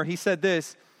reformer. He said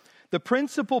this: The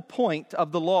principal point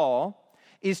of the law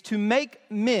is to make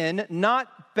men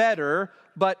not better,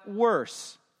 but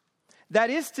worse. That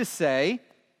is to say,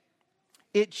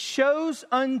 it shows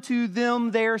unto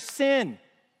them their sin,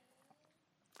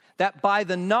 that by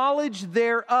the knowledge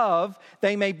thereof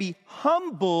they may be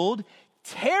humbled,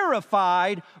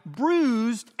 terrified,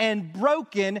 bruised, and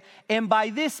broken, and by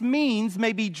this means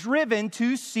may be driven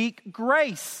to seek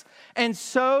grace, and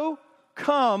so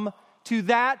come to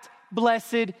that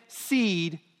blessed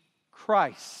seed,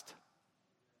 Christ.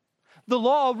 The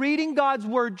law, reading God's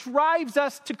word, drives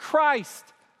us to Christ.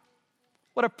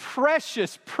 What a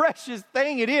precious, precious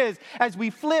thing it is as we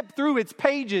flip through its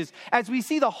pages, as we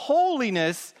see the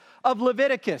holiness of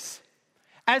Leviticus,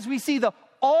 as we see the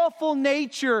awful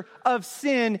nature of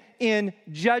sin in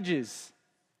Judges,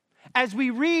 as we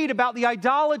read about the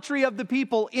idolatry of the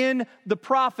people in the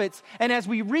prophets, and as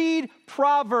we read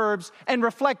Proverbs and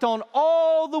reflect on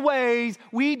all the ways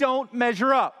we don't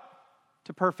measure up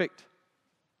to perfect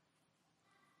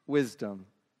wisdom.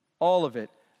 All of it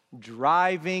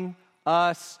driving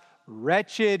us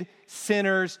wretched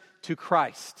sinners to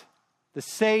Christ, the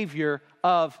Savior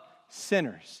of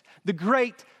sinners, the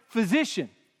great physician,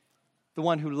 the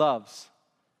one who loves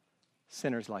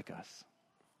sinners like us.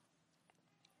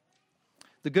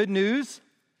 The good news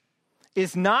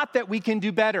is not that we can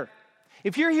do better.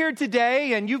 If you're here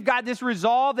today and you've got this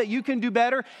resolve that you can do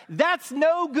better, that's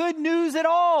no good news at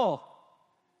all.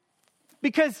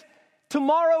 Because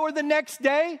tomorrow or the next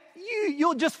day,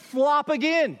 you'll just flop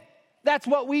again. That's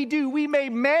what we do. We may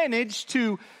manage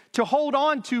to hold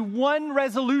on to one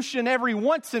resolution every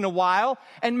once in a while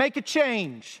and make a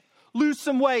change, lose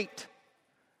some weight,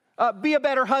 be a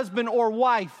better husband or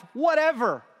wife,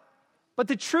 whatever. But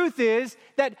the truth is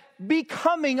that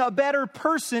becoming a better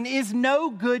person is no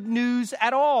good news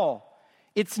at all.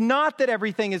 It's not that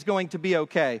everything is going to be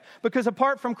okay, because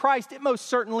apart from Christ, it most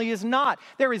certainly is not.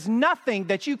 There is nothing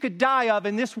that you could die of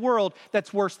in this world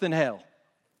that's worse than hell.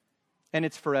 And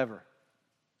it's forever.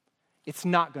 It's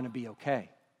not going to be okay.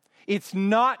 It's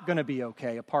not going to be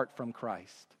okay apart from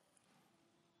Christ.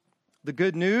 The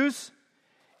good news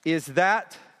is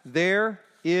that there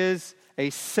is a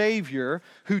Savior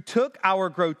who took our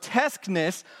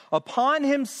grotesqueness upon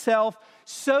himself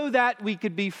so that we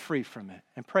could be free from it.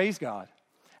 And praise God,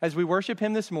 as we worship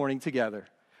him this morning together,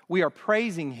 we are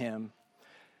praising him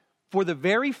for the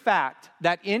very fact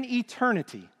that in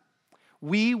eternity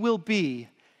we will be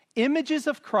images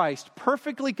of Christ,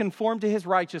 perfectly conformed to his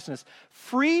righteousness,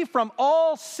 free from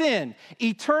all sin,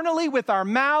 eternally with our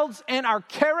mouths and our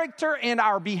character and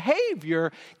our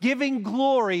behavior, giving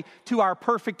glory to our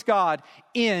perfect God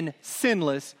in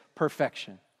sinless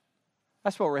perfection.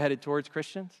 That's what we're headed towards,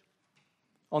 Christians,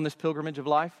 on this pilgrimage of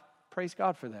life. Praise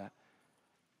God for that.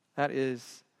 That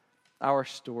is our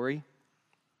story.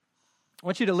 I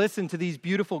want you to listen to these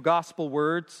beautiful gospel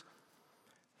words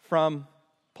from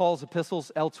Paul's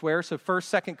epistles elsewhere. So first,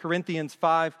 2 Corinthians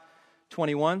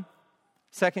 5:21.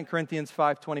 2 Corinthians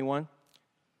 5:21.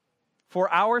 For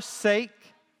our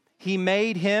sake he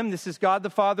made him, this is God the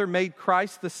Father, made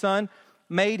Christ the Son,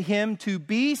 made him to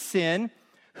be sin,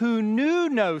 who knew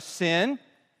no sin,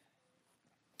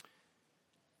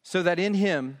 so that in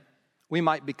him we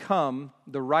might become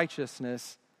the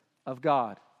righteousness of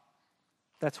God.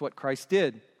 That's what Christ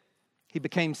did. He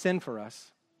became sin for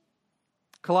us.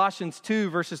 Colossians 2,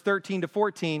 verses 13 to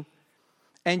 14,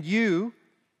 and you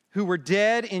who were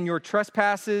dead in your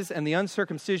trespasses and the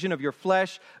uncircumcision of your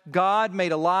flesh, God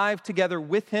made alive together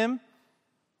with him,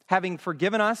 having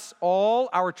forgiven us all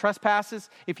our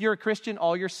trespasses. If you're a Christian,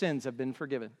 all your sins have been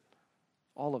forgiven.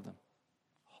 All of them.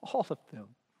 All of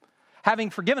them.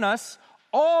 Having forgiven us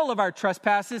all of our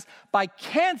trespasses by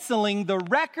canceling the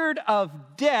record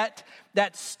of debt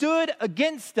that stood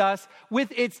against us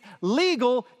with its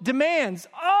legal demands.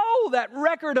 Oh, that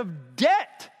record of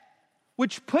debt,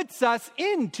 which puts us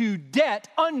into debt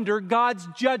under God's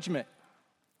judgment.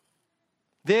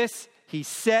 This he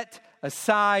set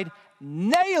aside,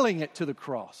 nailing it to the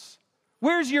cross.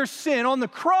 Where's your sin? On the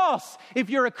cross, if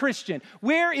you're a Christian.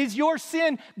 Where is your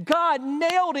sin? God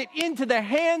nailed it into the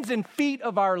hands and feet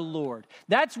of our Lord.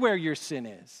 That's where your sin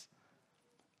is.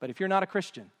 But if you're not a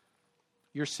Christian,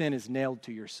 your sin is nailed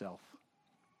to yourself.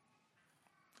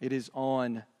 It is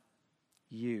on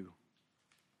you.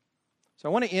 So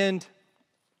I want to end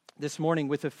this morning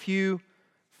with a few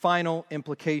final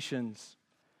implications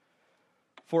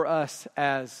for us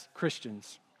as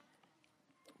Christians.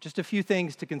 Just a few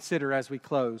things to consider as we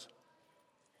close.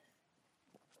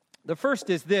 The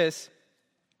first is this.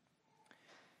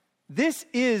 This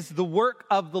is the work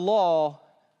of the law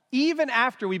even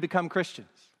after we become Christians.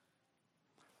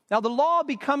 Now, the law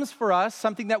becomes for us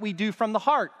something that we do from the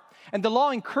heart. And the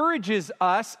law encourages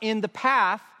us in the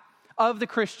path of the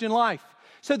Christian life.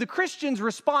 So the Christian's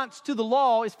response to the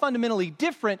law is fundamentally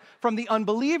different from the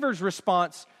unbeliever's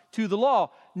response to the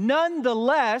law.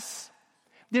 Nonetheless,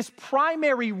 this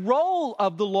primary role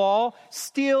of the law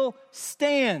still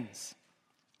stands.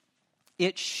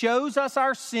 It shows us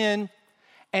our sin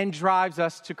and drives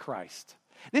us to Christ.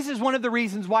 This is one of the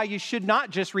reasons why you should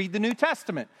not just read the New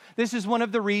Testament. This is one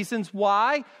of the reasons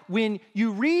why when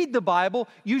you read the Bible,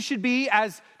 you should be,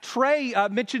 as Trey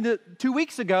mentioned it 2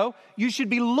 weeks ago, you should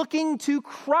be looking to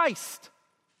Christ.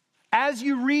 As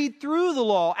you read through the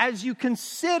law, as you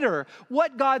consider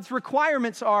what God's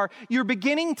requirements are, you're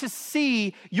beginning to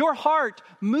see your heart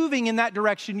moving in that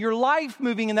direction, your life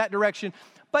moving in that direction,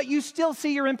 but you still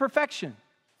see your imperfection.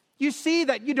 You see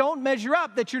that you don't measure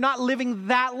up, that you're not living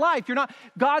that life. You're not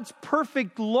God's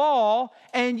perfect law,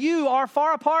 and you are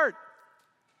far apart.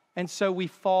 And so we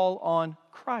fall on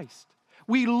Christ.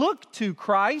 We look to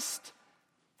Christ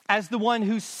as the one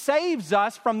who saves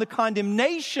us from the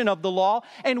condemnation of the law,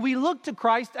 and we look to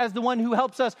Christ as the one who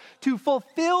helps us to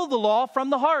fulfill the law from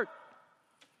the heart.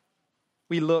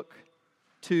 We look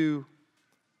to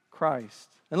Christ.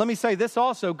 And let me say this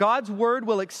also, God's word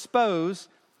will expose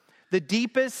the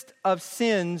deepest of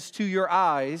sins to your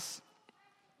eyes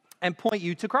and point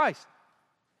you to Christ.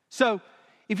 So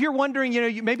if you're wondering,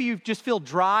 maybe you just feel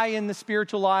dry in the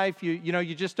spiritual life,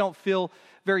 you just don't feel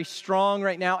very strong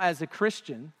right now as a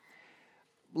Christian,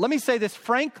 let me say this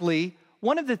frankly,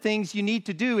 one of the things you need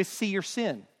to do is see your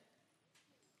sin.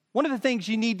 One of the things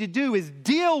you need to do is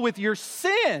deal with your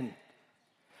sin.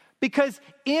 Because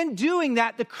in doing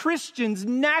that, the Christian's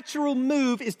natural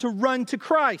move is to run to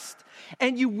Christ.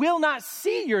 And you will not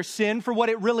see your sin for what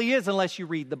it really is unless you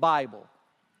read the Bible.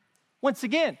 Once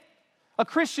again, a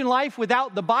Christian life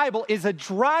without the Bible is a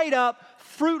dried up,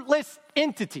 fruitless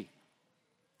entity.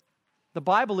 The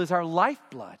Bible is our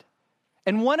lifeblood.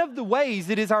 And one of the ways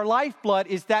it is our lifeblood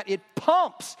is that it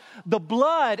pumps the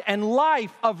blood and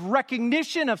life of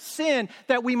recognition of sin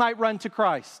that we might run to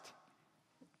Christ.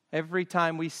 Every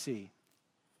time we see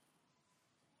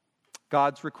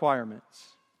God's requirements,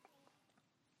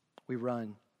 we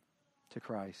run to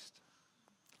Christ.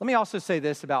 Let me also say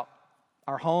this about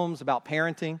our homes, about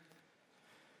parenting.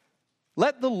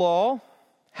 Let the law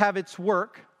have its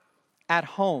work at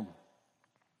home.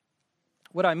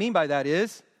 What I mean by that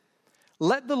is,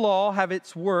 let the law have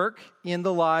its work in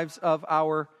the lives of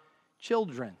our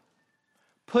children.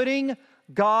 Putting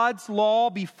God's law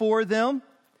before them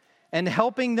and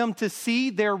helping them to see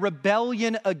their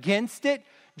rebellion against it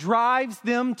drives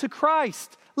them to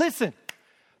Christ. Listen,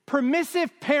 permissive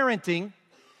parenting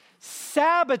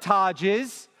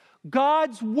sabotages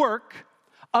God's work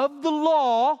of the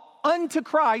law unto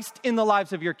Christ in the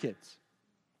lives of your kids.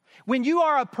 When you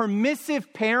are a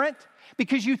permissive parent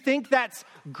because you think that's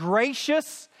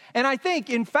gracious, and I think,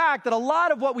 in fact, that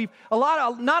not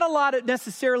a lot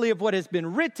necessarily of what has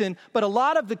been written, but a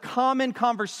lot of the common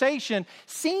conversation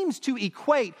seems to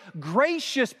equate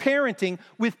gracious parenting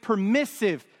with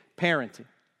permissive parenting.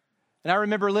 And I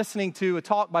remember listening to a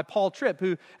talk by Paul Tripp,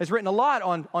 who has written a lot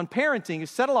on parenting, has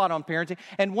said a lot on parenting,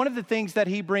 and one of the things that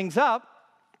he brings up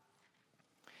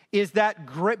is that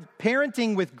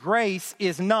parenting with grace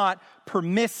is not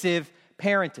permissive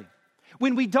parenting.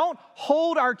 When we don't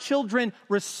hold our children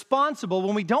responsible,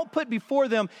 when we don't put before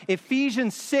them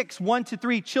Ephesians 6,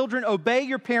 1-3, children, obey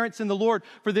your parents in the Lord,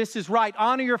 for this is right.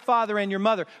 Honor your father and your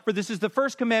mother, for this is the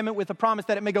first commandment with a promise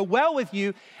that it may go well with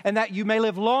you and that you may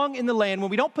live long in the land.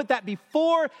 When we don't put that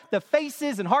before the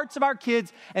faces and hearts of our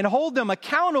kids and hold them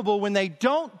accountable when they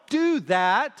don't do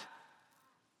that,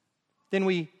 then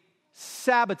we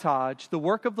sabotage the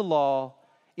work of the law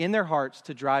in their hearts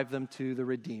to drive them to the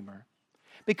Redeemer.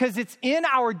 Because it's in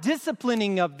our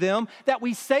disciplining of them that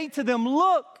we say to them,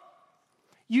 look,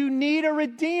 you need a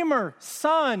Redeemer,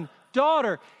 son,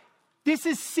 daughter. This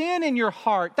is sin in your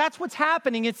heart. That's what's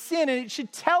happening. It's sin, and it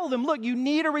should tell them, look, you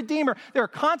need a Redeemer. There are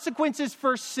consequences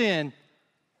for sin,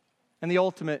 and the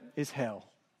ultimate is hell.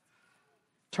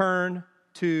 Turn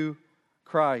to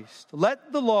Christ.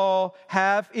 Let the law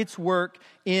have its work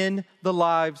in the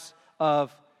lives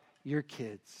of your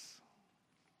kids.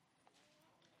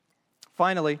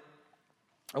 Finally,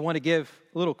 I want to give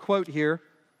a little quote here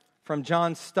from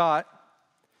John Stott.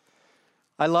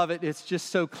 I love it. It's just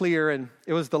so clear, and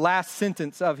it was the last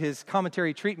sentence of his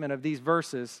commentary treatment of these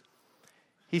verses.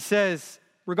 He says,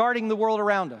 regarding the world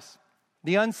around us,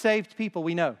 the unsaved people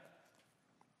we know,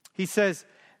 he says,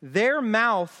 their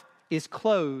mouth is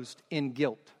closed in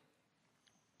guilt.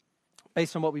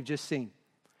 Based on what we've just seen.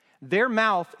 Their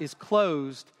mouth is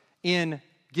closed in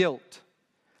guilt.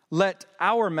 let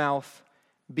our mouth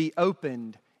be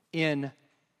opened in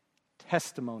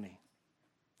testimony.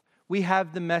 We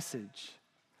have the message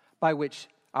by which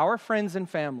our friends and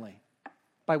family,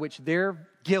 by which their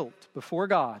guilt before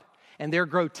God and their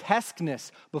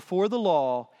grotesqueness before the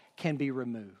law can be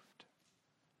removed.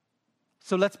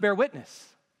 So let's bear witness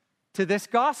to this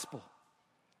gospel,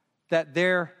 that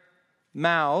their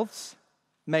mouths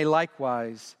may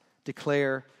likewise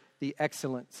declare the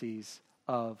excellencies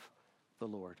of the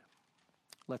Lord.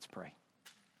 Let's pray.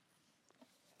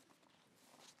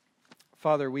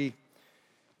 Father, we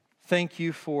thank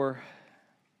you for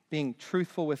being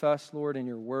truthful with us, Lord, in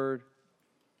your word.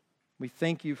 We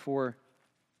thank you for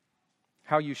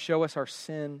how you show us our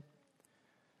sin.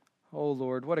 Oh,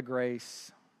 Lord, what a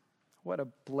grace. What a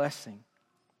blessing.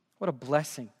 What a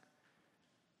blessing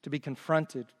to be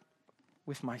confronted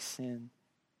with my sin.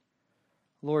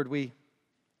 Lord, we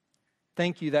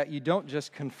thank you that you don't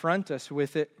just confront us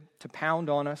with it to pound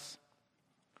on us,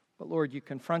 but Lord, you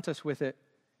confront us with it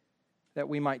that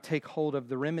we might take hold of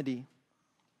the remedy,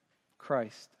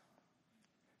 Christ.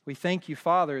 We thank you,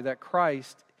 Father, that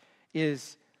Christ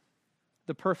is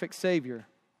the perfect Savior.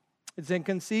 It's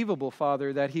inconceivable,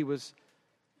 Father, that he was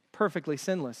perfectly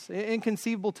sinless.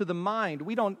 Inconceivable to the mind.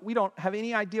 We don't have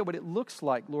any idea what it looks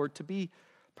like, Lord, to be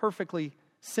perfectly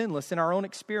sinless in our own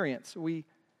experience.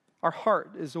 Our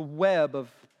heart is a web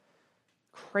of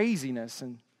craziness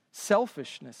and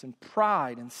selfishness and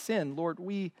pride and sin. Lord,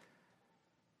 we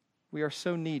are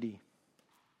so needy.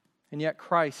 And yet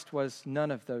Christ was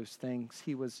none of those things.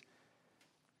 He was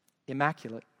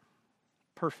immaculate,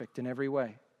 perfect in every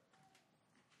way.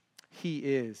 He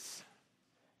is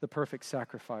the perfect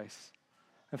sacrifice.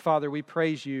 And Father, we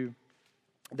praise you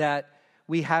that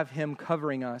we have him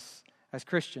covering us as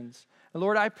Christians. And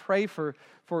Lord, I pray for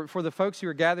the folks who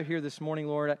are gathered here this morning,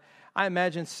 Lord. I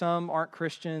imagine some aren't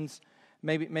Christians.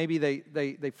 Maybe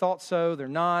they thought so, they're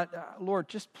not. Lord,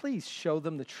 just please show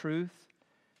them the truth.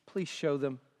 Please show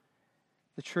them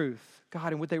the truth.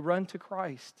 God, and would they run to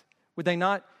Christ? Would they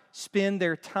not spend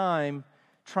their time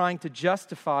trying to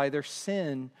justify their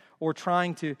sin or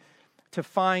trying to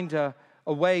find a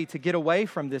way to get away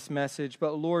from this message,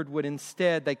 but Lord, would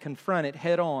instead they confront it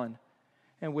head on,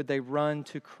 and would they run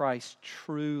to Christ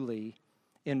truly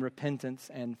in repentance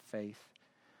and faith?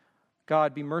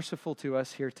 God, be merciful to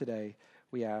us here today,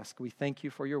 we ask. We thank you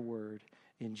for your word.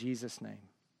 In Jesus' name,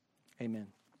 amen.